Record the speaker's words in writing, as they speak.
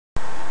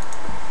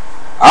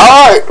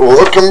Alright,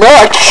 welcome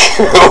back.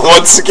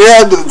 Once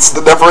again, it's the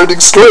never-ending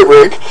story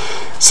break.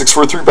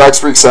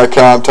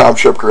 643boxbreaks.com, Tom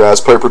Schepker,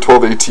 askpiper,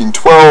 12, 18,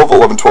 12,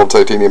 11, 12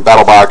 titanium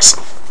battle box,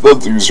 the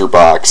loser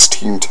box,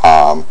 Team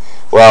Tom.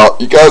 Well,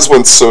 you guys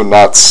went so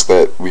nuts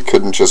that we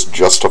couldn't just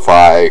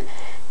justify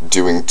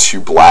doing 2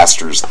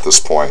 blasters at this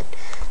point.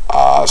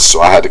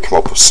 So I had to come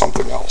up with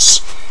something else.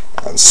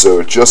 And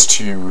so just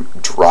to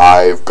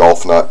drive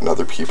Golf Nut and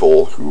other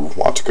people who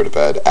want to go to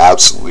bed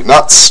absolutely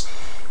nuts,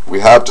 we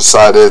have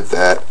decided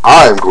that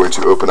I am going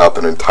to open up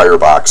an entire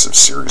box of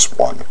Series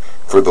 1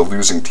 for the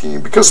losing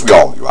team, because we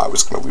all knew I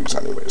was going to lose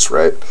anyways,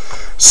 right?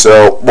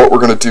 So what we're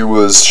going to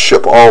do is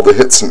ship all the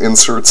hits and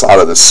inserts out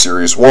of this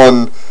Series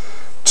 1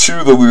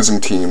 to the losing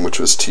team, which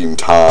was Team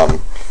Tom.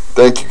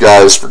 Thank you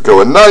guys for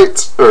going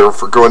nuts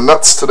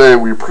today.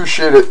 We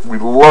appreciate it. We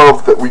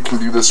love that we can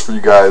do this for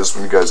you guys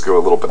when you guys go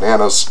a little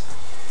bananas.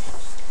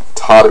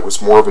 Todd, it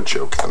was more of a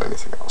joke than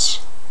anything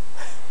else.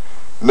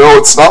 No,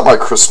 it's not my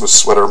Christmas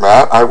sweater,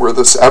 Matt. I wear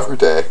this every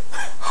day.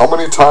 How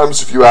many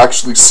times have you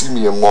actually seen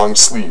me in long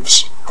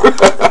sleeves?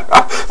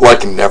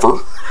 Like never.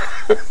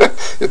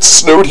 It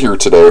snowed here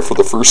today for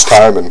the first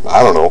time in,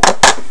 I don't know,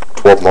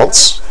 12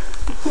 months.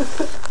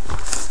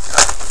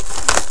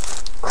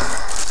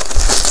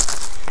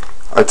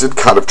 I did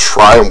kind of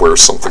try and wear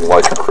something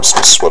like a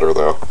Christmas sweater,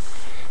 though,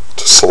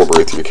 to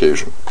celebrate the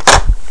occasion.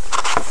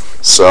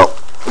 So,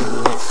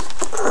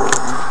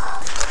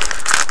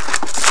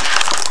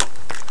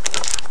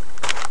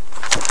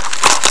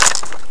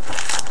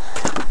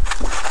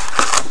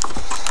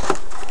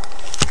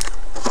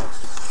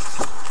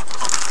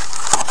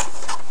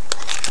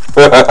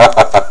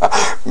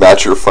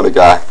 Matt, you're a funny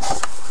guy.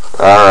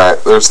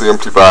 Alright, there's the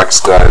empty box,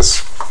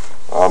 guys,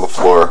 on the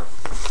floor.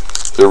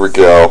 Here we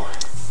go.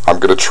 I'm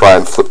going to try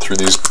and flip through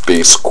these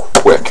base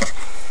quick,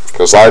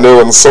 because I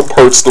know in some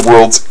parts of the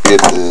world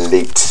it's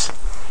late.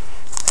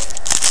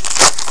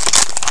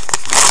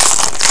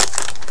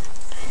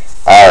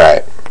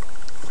 Alright.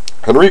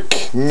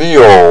 Henrique,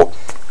 Neal,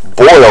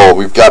 Boyle.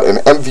 We've got an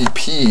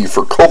MVP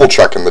for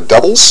Kovalchuk and the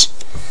Devils.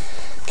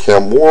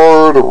 Cam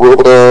Ward,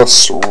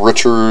 Robidas,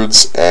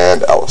 Richards,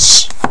 and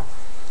Ellis.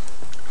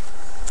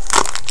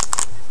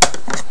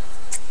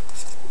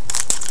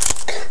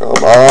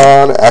 Come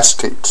on,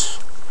 acetate.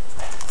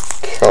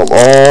 Come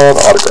on,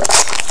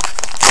 autograph.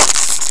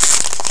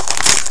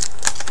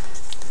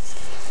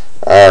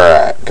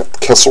 Alright, got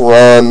Kessel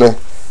Run,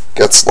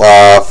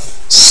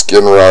 Getzlaff,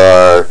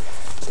 Skinrar,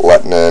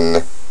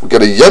 Lettinen. We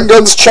got a Young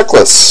Guns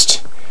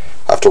checklist.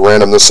 Have to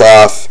random this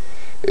off.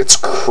 It's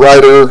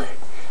Kreider,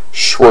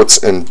 Schwartz,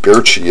 and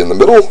Birchie in the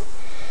middle.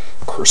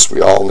 Of course,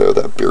 we all know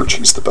that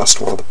Birchie's the best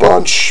one of the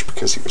bunch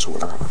because he was a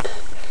Winterhawk.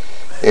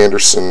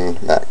 Anderson,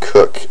 Matt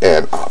Cook,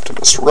 and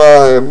Optimus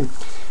Rhyme.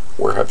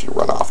 Where have you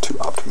run off to,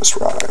 Optimus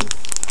Rhyme?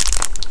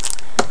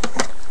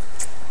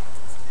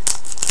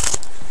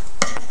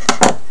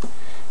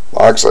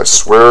 Logs, I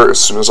swear, as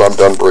soon as I'm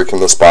done breaking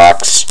this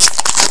box,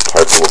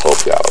 Piper will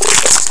help you out a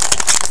little bit.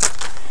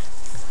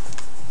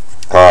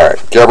 Alright,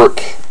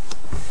 Gabrick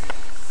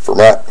for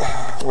Matt.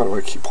 Why do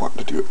I keep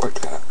wanting to do it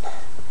like that?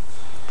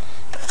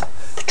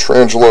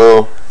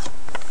 Petrangelo,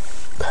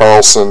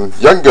 Carlson,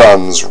 Young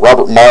Guns,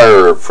 Robert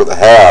Meyer for the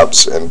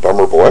Habs, and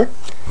Bummer Boy.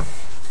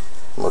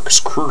 Marcus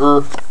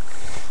Kruger,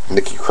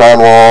 Nicky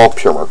Cronwall,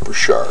 Pierre-Marc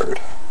Bouchard.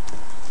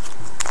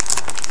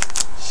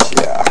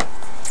 Yeah.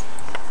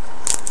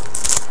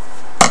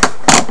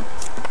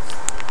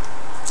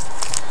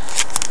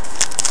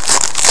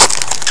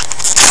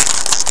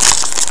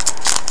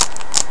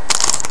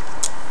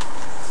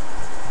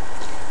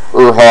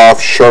 Urhoff,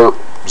 Sharp,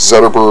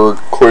 Zetterberg,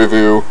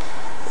 Koivu,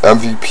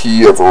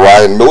 MVP of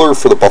Ryan Miller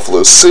for the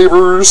Buffalo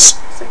Sabres,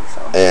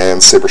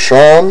 and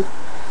Sabershon,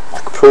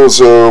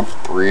 Pozo,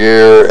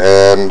 Briere,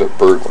 and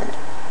Berglund.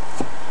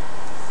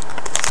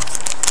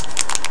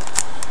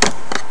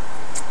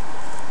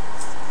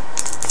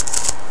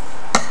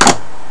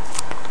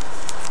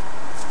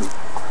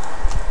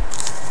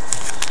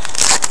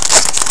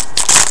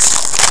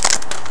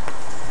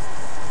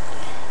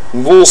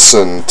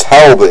 Wilson,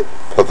 Talbot,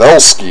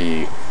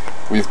 Pavelski.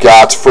 We've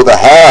got for the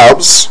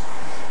Habs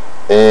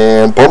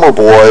and Bummer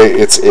Boy,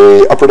 it's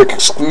a Upper Deck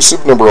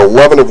exclusive, number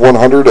 11 of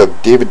 100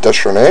 of David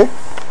Descharnais.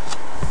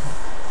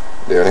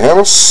 Darren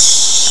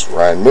Hammes,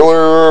 Ryan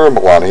Miller,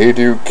 Milan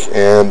Hayduk,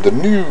 and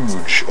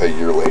Danuge a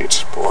year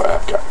late. Boy,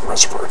 I've got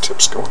reservoir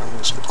tips going on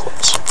these new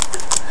clubs.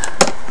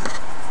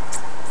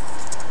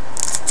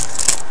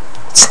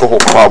 It's the whole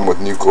problem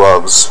with new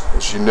gloves,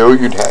 is you know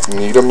you'd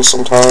need them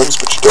sometimes,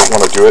 but you don't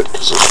want to do it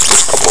because there's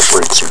a couple of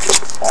breaks are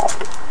just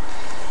after.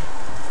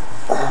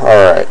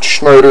 Alright,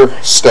 Schneider,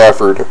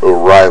 Stafford,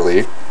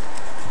 O'Reilly.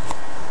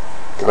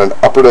 Got an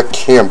Upper Deck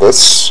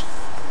canvas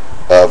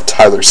of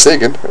Tyler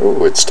Seguin.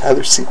 Oh, it's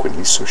Tyler Seguin,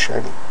 he's so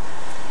shiny.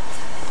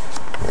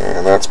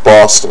 And that's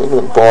Boston,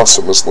 and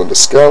Boston was Linda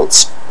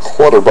Scouts,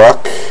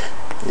 Clutterbuck,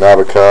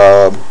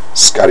 Nabokov,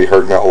 Scotty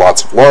Hartnell,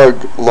 lots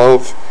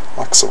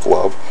of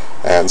love,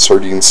 and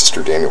Sardine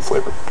Sister Daniel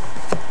flavor.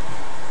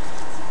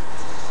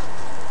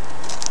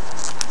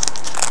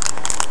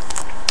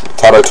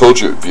 Thought I told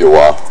you it'd be a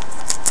while.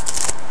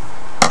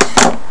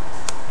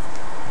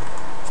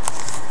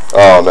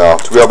 Oh no.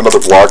 Do we have another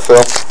blog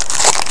fail?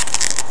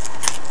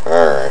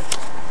 Alright.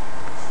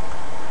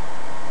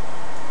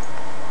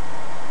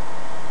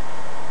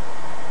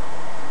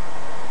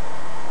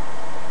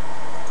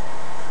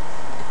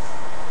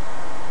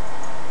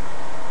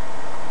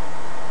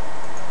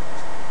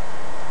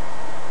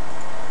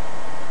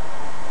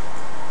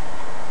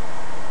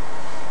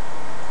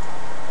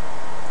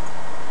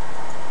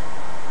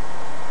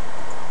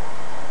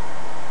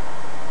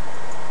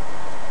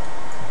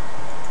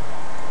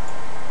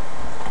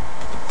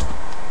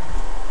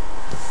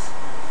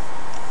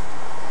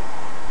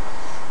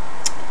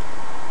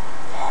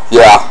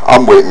 Yeah,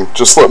 I'm waiting.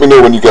 Just let me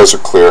know when you guys are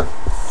clear.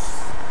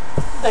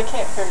 They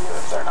can't hear you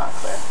if they're not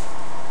clear.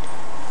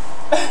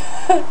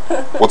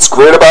 What's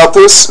great about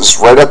this is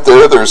right up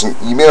there's an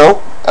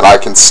email, and I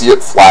can see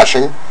it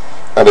flashing,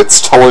 and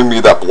it's telling me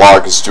that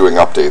blog is doing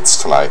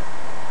updates tonight.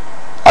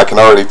 I can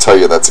already tell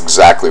you that's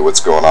exactly what's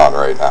going on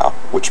right now,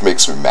 which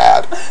makes me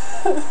mad.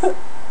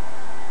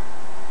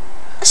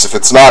 Because if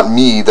it's not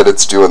me that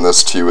it's doing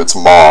this to, it's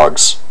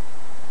Moggs.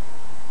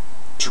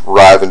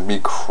 Driving me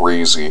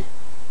crazy.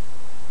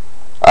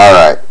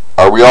 Alright,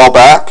 are we all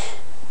back?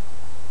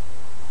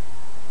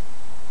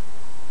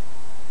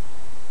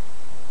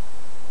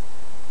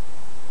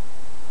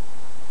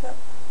 Yep.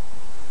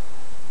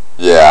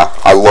 Yeah,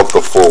 I love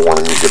the full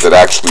warning you give. It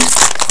actually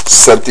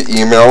sent the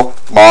email,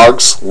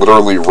 Moggs,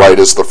 literally right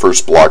as the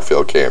first blog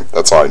fail came.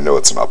 That's how I know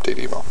it's an update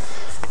email.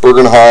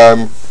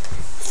 Bergenheim,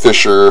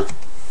 Fisher,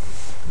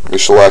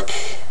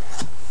 Michalek,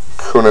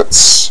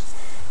 Kunitz.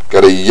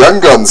 Got a Young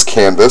Guns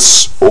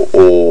canvas.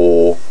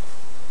 Uh-oh.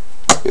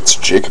 It's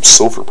Jacob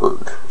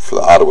Silverberg for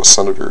the Ottawa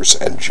Senators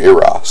and J.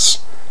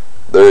 Ross.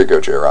 There you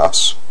go, J.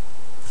 Ross.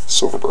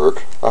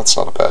 Silverberg. That's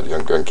not a bad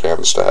Young Gun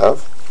canvas to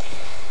have.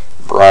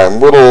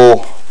 Brian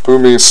Little,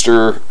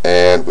 Boomeister,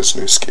 and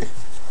Wisniewski.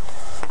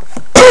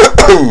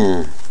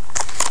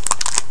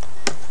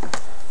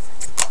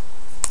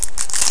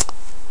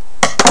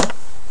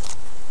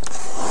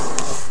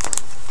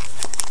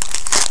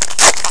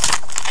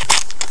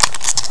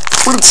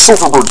 Who did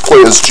Silverberg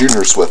play as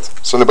juniors with?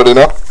 Does anybody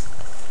know?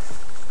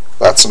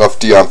 That's enough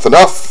Dion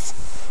Phaneuf,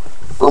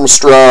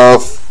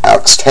 Burmistrov,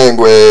 Alex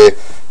Tanguay,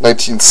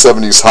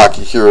 1970s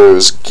hockey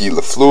heroes Guy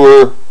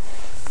Lafleur,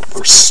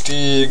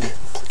 Versteeg,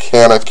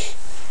 Plekanec,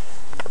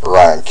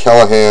 Ryan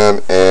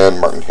Callahan, and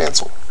Martin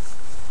Hansel.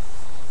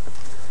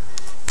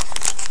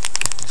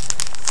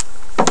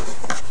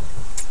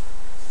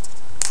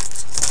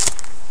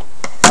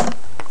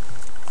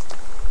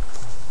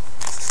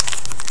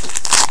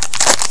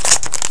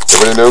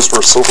 Anybody knows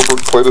where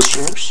Silverberg played as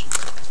juniors?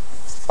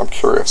 I'm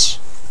curious.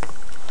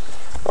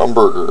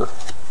 Umberger,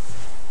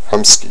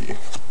 Hemsky,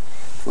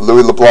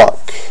 Louis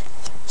LeBlanc,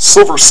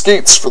 Silver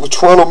Skates for the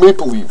Toronto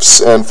Maple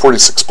Leafs, and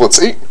 46 Blitz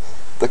 8,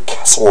 the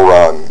Kessel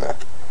Run,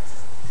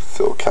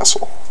 Phil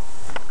Kessel.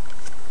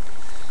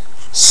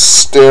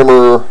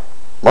 Stammer,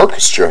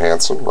 Marcus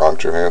Johansson, Ron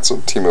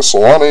Johansson, Timo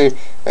Solani,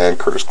 and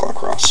Curtis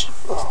Glencross.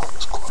 Oh,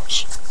 that's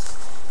close.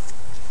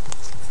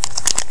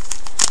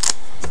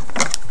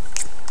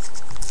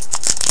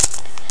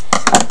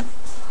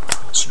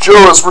 So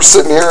Joe, as we're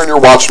sitting here and you're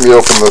watching me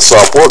open this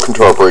up, welcome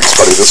to our breaks,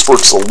 buddy. This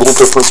works a little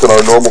different than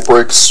our normal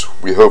breaks.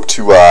 We hope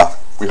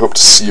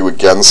to see you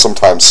again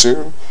sometime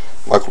soon.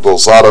 Michael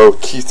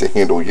Delzato, Keith the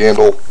Handle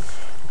Yandel,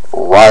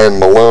 Ryan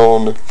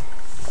Malone,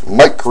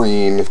 Mike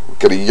Green. We've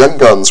got a Young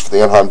Guns for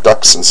the Anaheim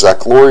Ducks and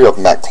Zach Laurie of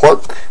Matt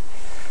Clark,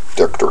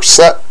 Derek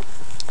Dorsett,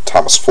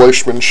 Thomas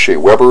Fleischman, Shea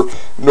Weber.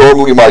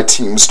 Normally my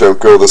teams don't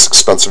go this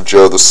expensive,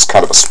 Joe. This is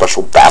kind of a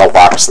special battle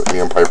box that me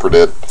and Piper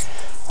did.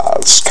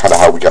 This is kind of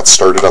how we got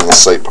started on the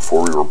site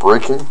before we were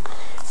breaking.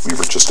 We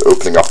were just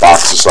opening up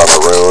boxes on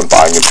our own,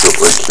 buying into a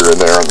break here and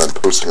there, and then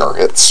posting our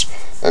hits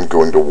and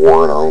going to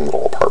war in our own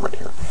little apartment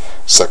here.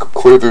 Sekar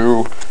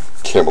Koivu,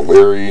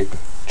 Camilleri,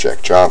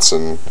 Jack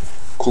Johnson,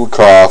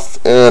 Kulikov,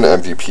 and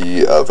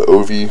MVP of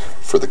Ovi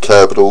for the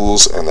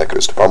Capitals, and that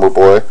goes to Bummer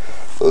Boy,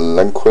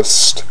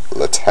 Lenquist,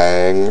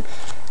 Letang,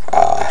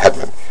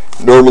 Hedman.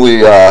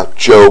 Normally,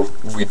 Joe,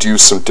 we do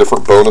some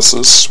different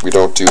bonuses. We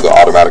don't do the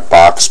automatic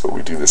box, but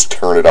we do this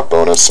Turn It Up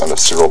bonus and a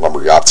serial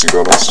number Yahtzee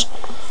bonus.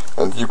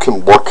 And you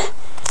can look,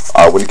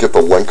 when you get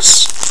the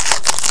links,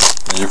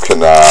 you can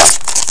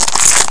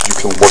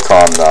look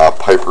on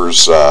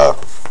Piper's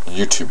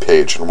YouTube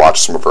page and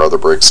watch some of our other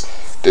breaks.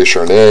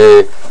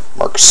 Descharnay,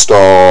 Mark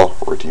Stahl,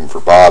 Radim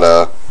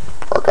Verbata,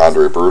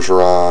 Marc-Andre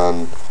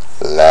Bergeron,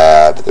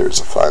 Ladd,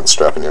 there's a fine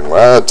strapping young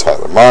lad,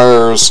 Tyler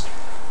Myers,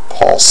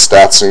 Paul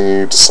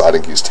Stastny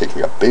deciding he's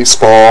taking up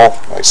baseball.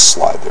 Nice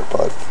slide there,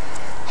 bud.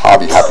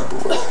 Hobby Happy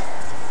Boy.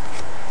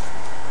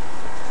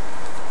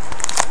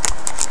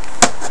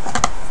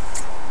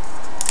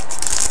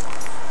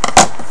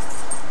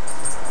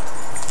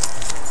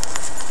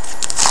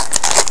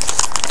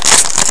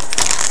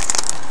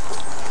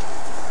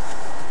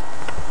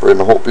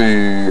 Braden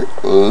Holtby,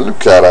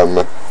 look at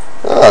him.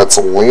 It's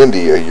a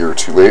Landy a year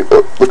too late.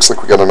 Oh, looks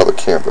like we got another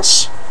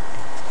canvas.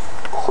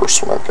 Of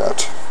course, one I've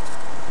got.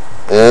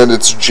 And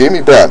it's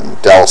Jamie Benn,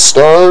 Dallas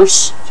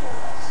Stars.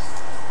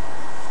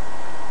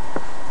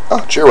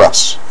 Ah, J.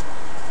 Ross.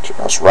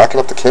 I was racking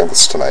up the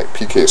canvas tonight.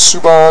 PK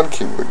Subban,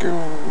 King of the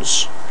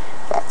Goons.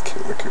 Not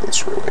King of the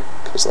Goons, really,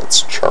 because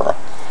that's Chara.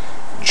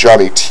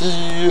 Johnny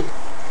T,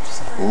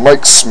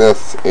 Mike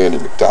Smith, Andy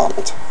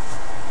McDonald.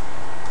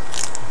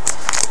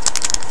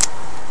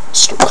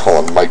 Start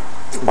calling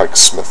Mike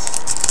Smith.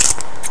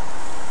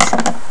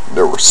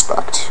 No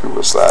respect. Who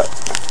was that?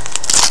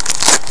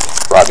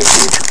 Rodney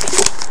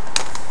Dangerfield.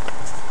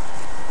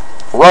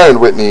 Ryan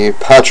Whitney,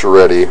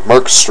 Pacioretty,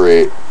 Mark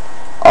Strait,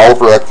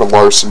 Oliver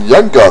Ekman-Larsson,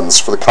 Young Guns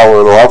for the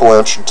Colorado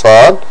Avalanche and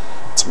Todd.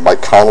 It's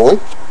Mike Connolly,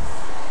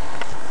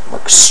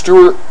 Mark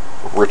Stewart,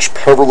 Rich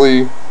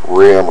Peverly,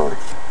 Ray Emery.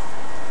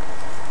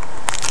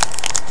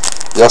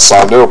 Yes,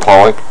 I know,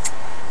 Polly.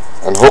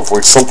 And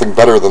hopefully something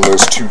better than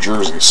those two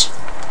jerseys.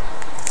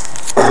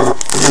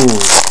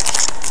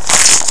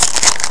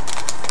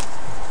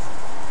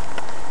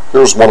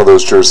 Here's one of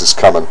those jerseys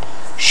coming.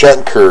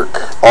 Shattenkirk,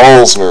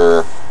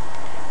 Alsner.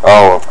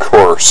 Oh, of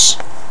course.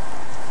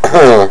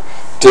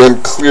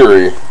 Dan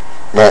Cleary,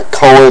 Matt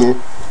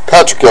Cullen,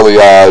 Patrick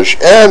Eliage,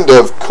 and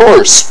of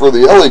course, for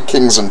the LA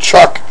Kings and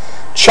Chuck.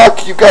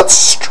 Chuck, you got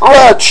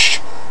Stretch.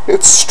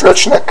 It's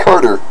Stretch Neck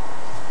Carter.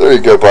 There you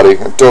go, buddy.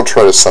 And don't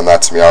try to send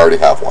that to me. I already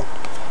have one.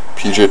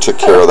 PJ took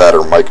care of that,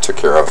 or Mike took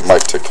care of it.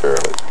 Mike took care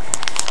of it.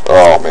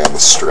 Oh, man, the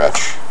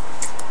Stretch.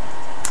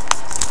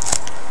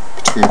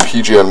 Between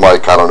PJ and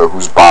Mike, I don't know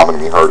who's bombing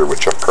me harder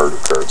with Jeff Carter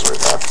cards right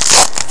now.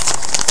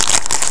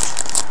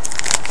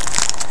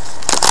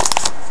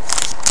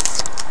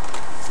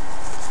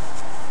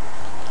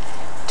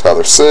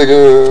 Tyler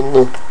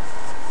Seguin,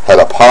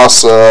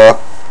 Hedapasa,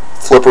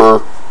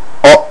 Flipper,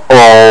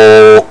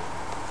 uh-oh,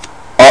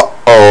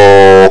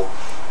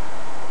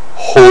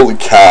 holy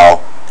cow,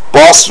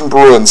 Boston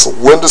Bruins,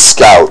 Linda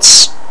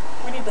Scouts.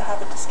 We need to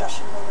have a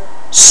discussion later.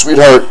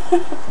 Sweetheart,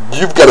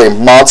 you've got a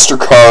monster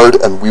card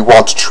and we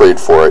want to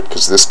trade for it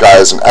because this guy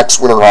is an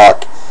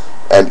ex-Winterhawk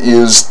and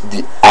is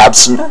the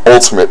absolute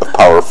ultimate of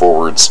power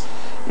forwards.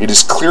 It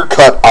is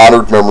clear-cut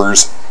honored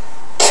members.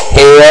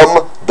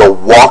 Cam, the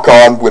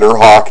walk-on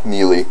Winterhawk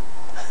Neely,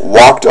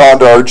 walked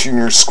onto our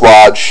junior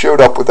squad,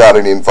 showed up without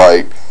an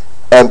invite,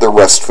 and the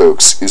rest,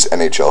 folks, is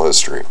NHL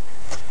history.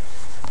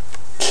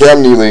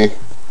 Cam Neely,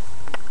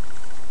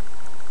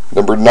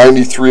 number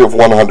 93 of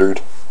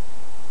 100.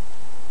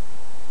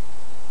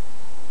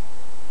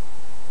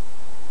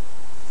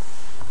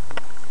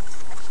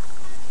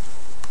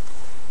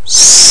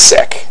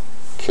 Sick.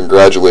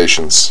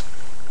 Congratulations.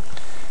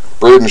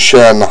 Braden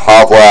Shen,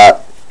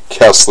 Havlat,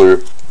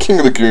 Kessler, King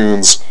of the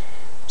Goons,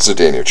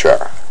 Zdeno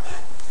Chara.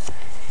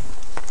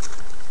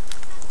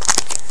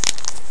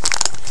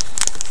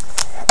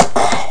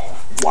 Oh,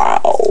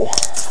 wow.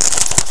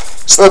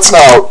 So that's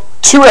now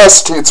 2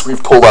 acetates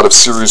we've pulled out of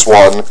Series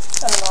 1 and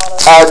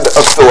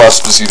a Phil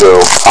Esposito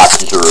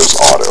Hockey Heroes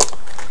auto.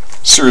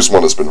 Series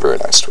 1 has been very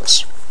nice to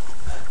us.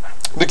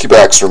 Nikki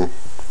Backstrom,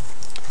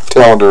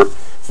 Tallender,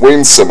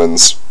 Wayne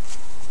Simmons,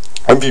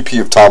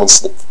 MVP of Thomas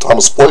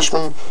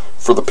Fleischman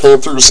for the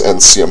Panthers and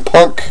CM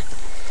Punk,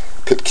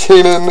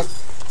 Pitkanen,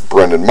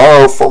 Brendan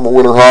Morrow, former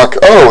Winterhawk.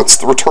 Oh, it's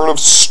the return of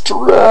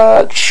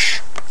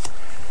Stretch.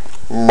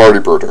 Marty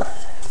Berter.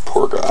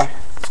 Poor guy.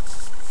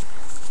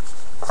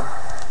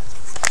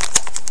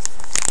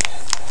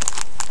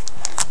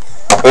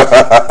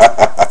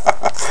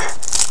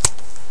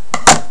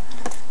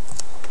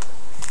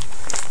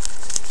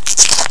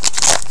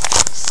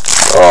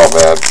 Oh,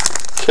 man.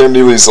 Cam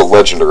Neely's a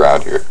legend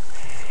around here.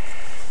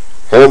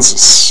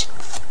 Hansis,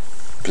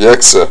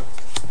 Bieksa,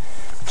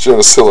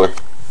 Jonas Hiller,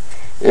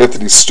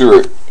 Anthony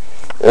Stewart,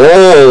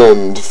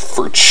 and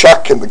for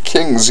Chuck and the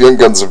Kings, Young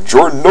Guns of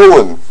Jordan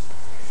Nolan.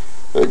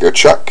 There you go,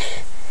 Chuck.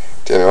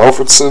 Daniel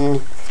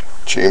Alfredson,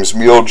 James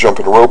Meal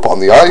jumping rope on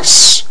the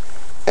ice,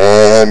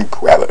 and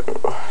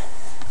Grabo.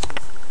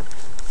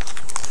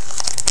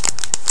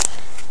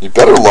 You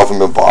better love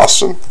him in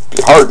Boston. It'd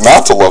be hard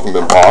not to love him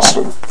in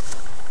Boston.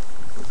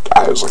 The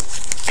guy is like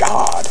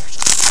God.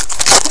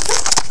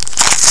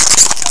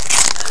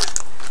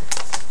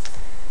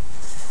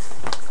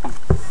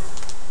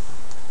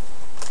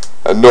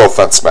 And no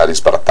offense, Matt, he's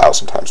about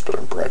 1,000 times better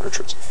than Brad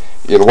Richards.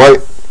 Ian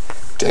White,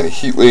 Danny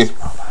Heatley,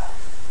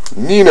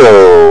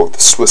 Nino, the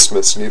Swiss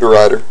Miss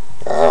Niederreiter.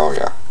 Oh,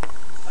 yeah.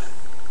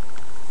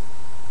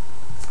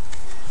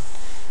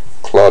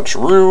 Claude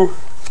Giroux,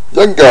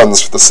 Young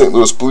Guns for the St.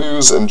 Louis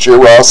Blues, and J.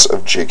 Ross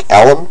of Jake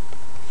Allen.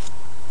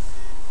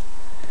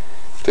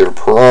 David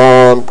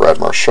Perron, Brad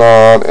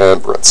Marchand,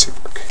 and Brett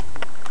Seabrook.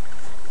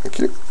 Thank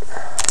you.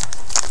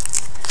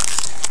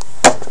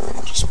 And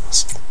I'll just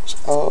mess those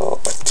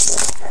up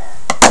tonight.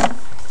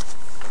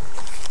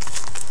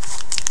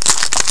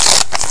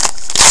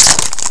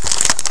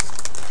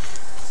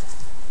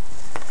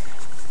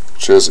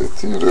 Jesse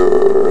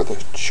Theodore, the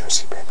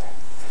Jersey baby.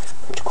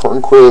 Hunter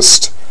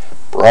Cornquist,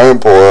 Brian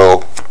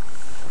Boyle,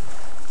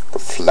 the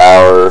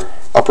Flower,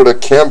 Upper Deck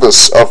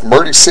Canvas of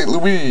Marty St.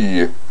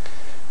 Louis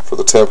for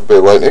the Tampa Bay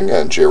Lightning,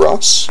 and J.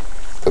 Ross,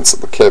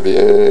 Vincent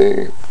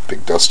LeCavier,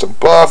 Big Dustin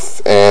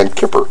Buff, and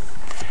Kipper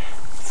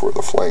for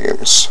the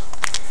Flames.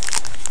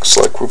 Looks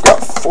like we've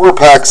got 4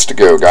 packs to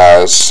go,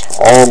 guys.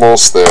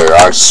 Almost there,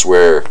 I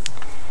swear.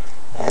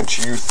 And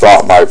you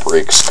thought my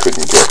breaks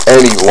couldn't get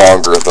any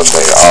longer than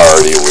they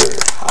already were.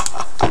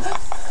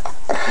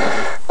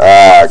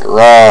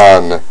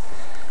 Garon.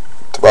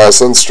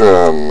 Tobias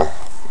Lindstrom.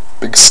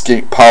 Big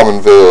Skate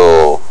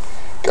Pominville.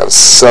 Got a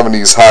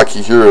 70s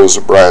Hockey Heroes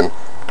of Brian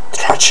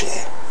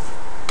Trache.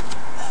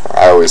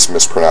 I always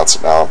mispronounce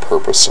it now on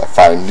purpose. I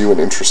find new and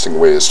interesting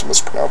ways to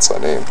mispronounce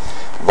that name.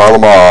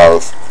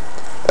 Varlamov.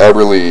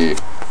 Eberle,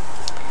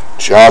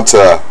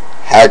 Jonta,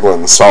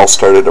 Hagelin. This all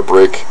started a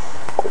break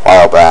a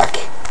while back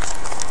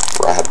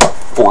where I had about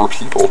 4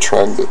 people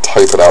trying to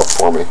type it out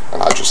for me,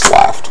 and I just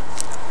laughed.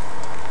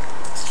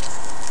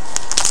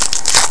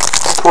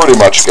 Pretty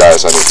much,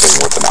 guys,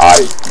 anything with an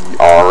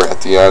I-E-R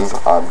at the end,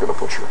 I'm going to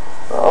butcher.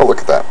 Oh, look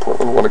at that.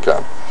 Portland won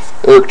again.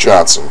 Eric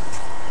Johnson,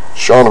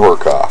 Sean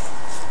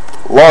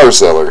Horkoff,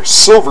 Lars Eller,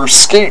 Silver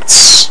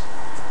Skates,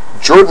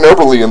 Jordan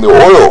Eberle in the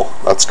oil.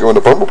 That's going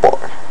to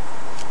Bumbleboy.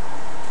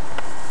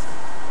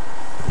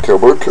 Kel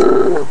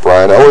Booker,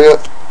 Brian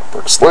Elliott,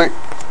 Brooke Slate,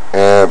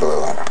 and Billy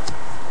Liner.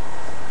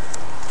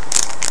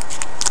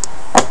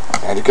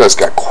 And you guys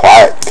got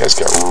quiet. You guys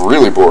got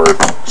really bored.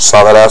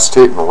 Saw that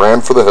acetate and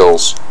ran for the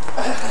hills.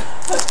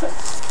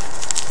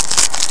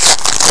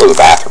 Or the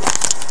bathroom.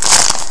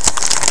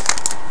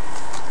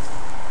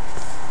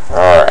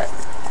 Alright.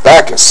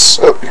 Bacchus.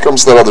 Oh, here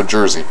comes that other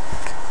jersey.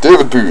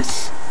 David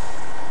Booth.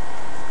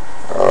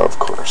 Of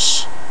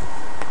course.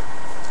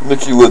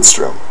 Nicky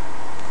Lidstrom.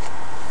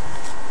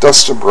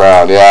 Dustin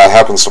Brown, yeah, it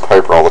happens to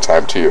Piper all the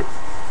time, too.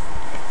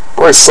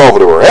 Bryce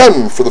Salvador,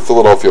 and for the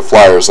Philadelphia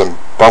Flyers and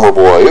Bummer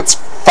Boy, it's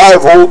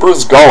 5-hole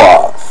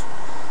Brizgalov.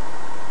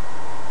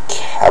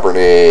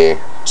 Cabernet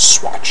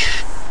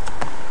Swatch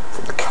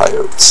from the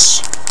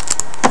Coyotes.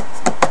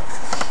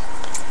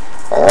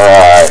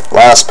 Alright,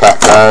 last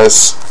pack,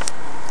 guys.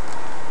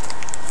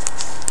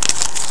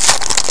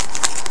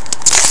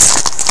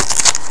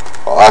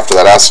 Well, after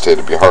that acetate,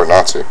 it'd be hard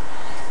not to.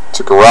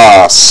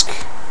 Tukarask,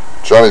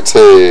 Johnny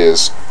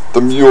Tays,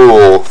 The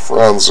Mule,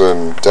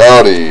 Franzen,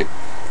 Dowdy,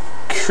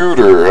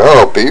 Cooter,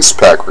 oh, base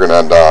pack we're going to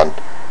end on.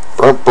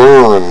 Brent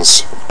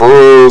Burns,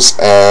 Burrows,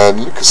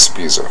 and Lucas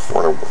Spiza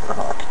for a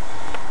Winterhawk.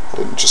 I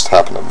didn't just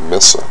happen to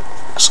miss an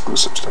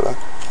exclusive, did I?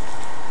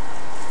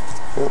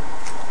 Yep.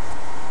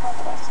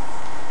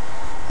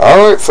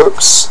 Alright,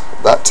 folks,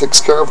 that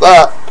takes care of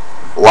that.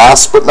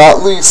 Last but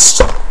not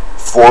least,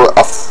 for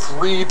a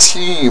free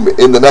team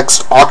in the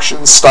next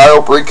auction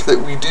style break that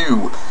we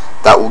do,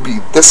 that will be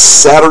this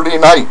Saturday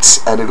night,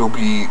 and it'll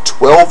be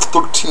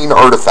 12-13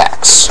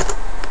 artifacts.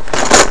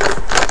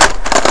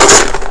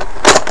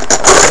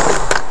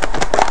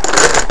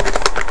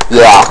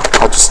 Yeah,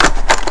 I'll just...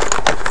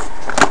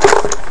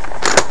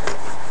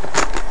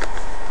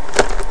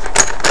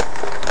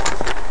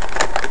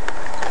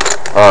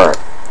 Alright.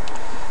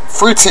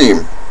 Free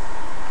team.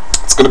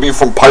 It's going to be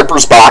from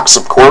Piper's Box,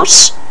 of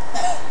course.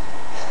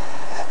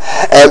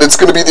 And it's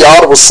going to be the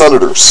Ottawa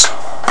Senators.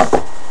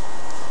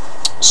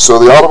 So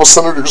the Ottawa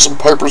Senators in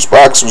Piper's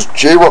Box was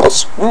J.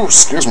 Ross.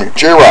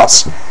 J.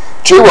 Ross.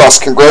 J. Ross,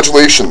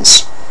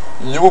 congratulations.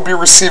 You will be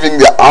receiving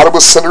the Ottawa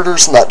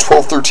Senators in that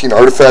 12-13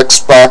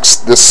 Artifacts box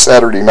this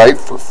Saturday night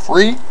for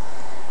free.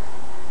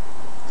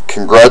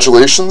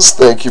 Congratulations.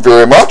 Thank you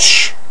very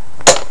much.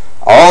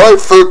 Alright,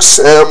 folks,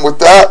 and with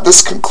that,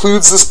 this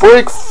concludes this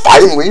break.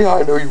 Finally,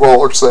 I know you all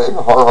are saying,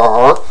 ha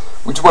ha ha.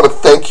 We do want to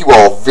thank you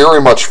all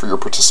very much for your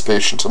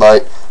participation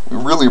tonight. We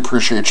really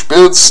appreciate your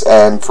bids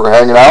and for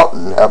hanging out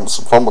and having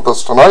some fun with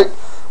us tonight.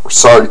 We're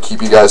sorry to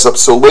keep you guys up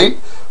so late,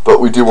 but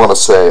we do want to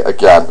say,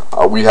 again,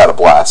 we had a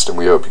blast, and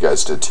we hope you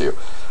guys did too.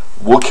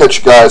 We'll catch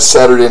you guys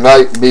Saturday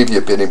night, maybe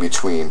a bit in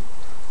between.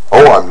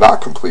 Oh, I'm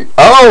not complete.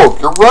 Oh,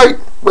 you're right.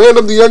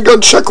 Random the Young Gun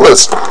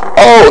checklist.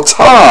 Oh,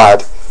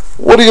 Todd.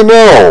 What do you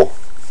know?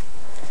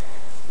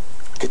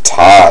 Look at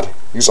Todd.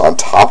 He's on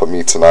top of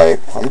me tonight.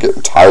 I'm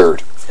getting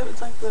tired. It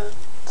was like the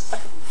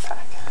second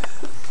pack.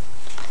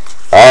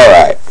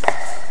 Alright.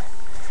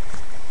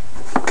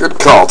 Good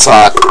call,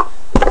 Todd.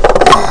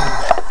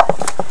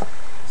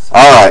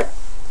 Alright.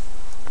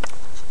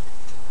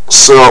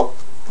 So,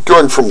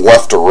 going from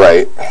left to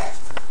right,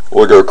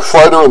 we'll go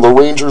Kreider and the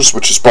Rangers,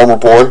 which is Bummer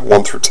Boy,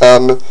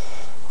 1-10.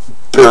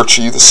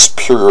 Berchi, the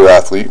superior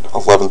athlete,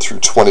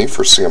 11-20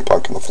 for CM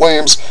Punk and the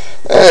Flames.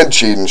 And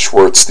Jaden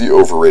Schwartz, the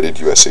overrated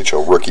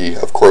USHL rookie.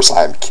 Of course,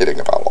 I'm kidding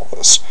about all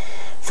this.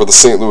 For the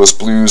St. Louis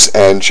Blues,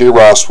 and J.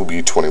 Ross will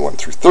be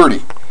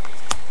 21-30.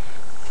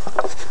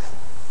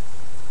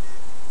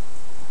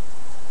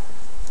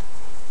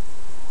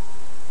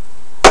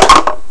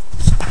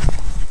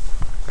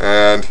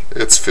 And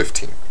it's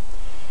 15.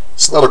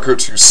 So that'll go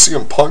to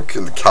CM Punk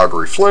and the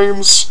Calgary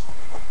Flames.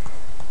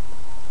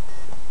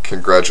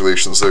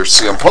 Congratulations there,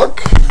 CM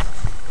Punk.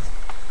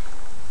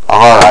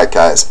 Alright,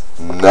 guys.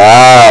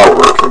 Now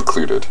we're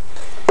concluded.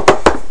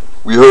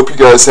 We hope you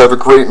guys have a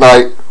great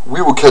night.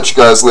 We will catch you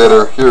guys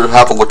later. Here,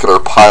 have a look at our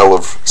pile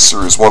of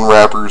Series 1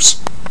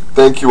 wrappers.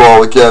 Thank you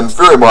all again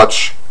very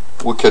much.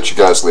 We'll catch you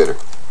guys later.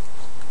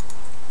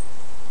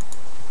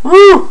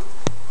 Woo!